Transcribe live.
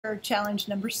Challenge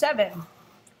number 7.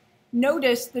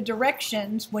 Notice the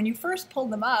directions when you first pull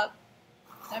them up.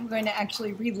 I'm going to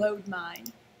actually reload mine.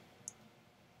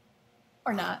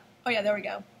 Or not. Oh yeah, there we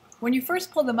go. When you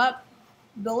first pull them up,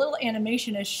 the little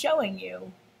animation is showing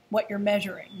you what you're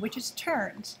measuring, which is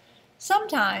turns.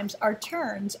 Sometimes our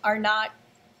turns are not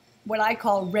what I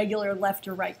call regular left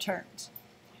or right turns.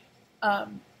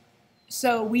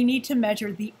 So we need to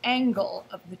measure the angle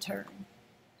of the turn.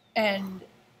 And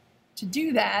to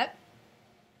do that,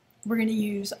 we're going to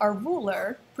use our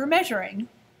ruler for measuring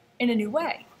in a new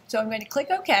way. So I'm going to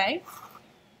click OK.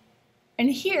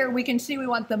 And here we can see we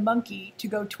want the monkey to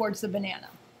go towards the banana.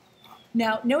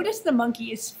 Now notice the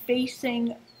monkey is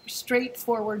facing straight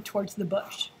forward towards the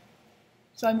bush.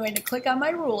 So I'm going to click on my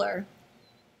ruler,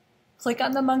 click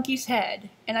on the monkey's head,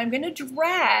 and I'm going to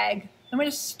drag. I'm going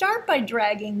to start by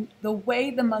dragging the way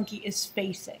the monkey is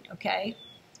facing, okay?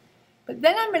 But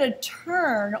then I'm going to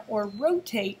turn or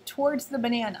rotate towards the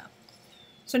banana.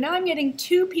 So now I'm getting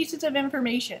two pieces of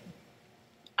information.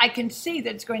 I can see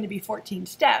that it's going to be 14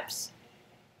 steps.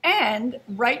 And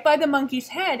right by the monkey's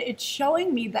head, it's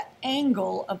showing me the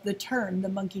angle of the turn the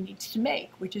monkey needs to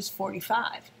make, which is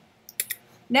 45.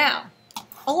 Now,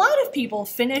 a lot of people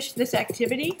finish this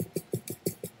activity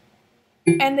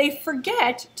and they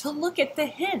forget to look at the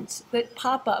hints that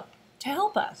pop up to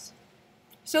help us.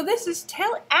 So this is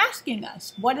asking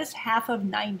us, what is half of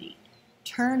 90?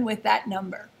 Turn with that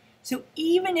number. So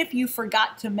even if you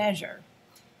forgot to measure,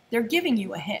 they're giving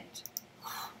you a hint.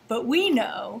 But we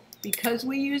know, because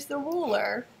we use the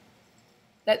ruler,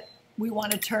 that we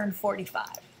want to turn 45.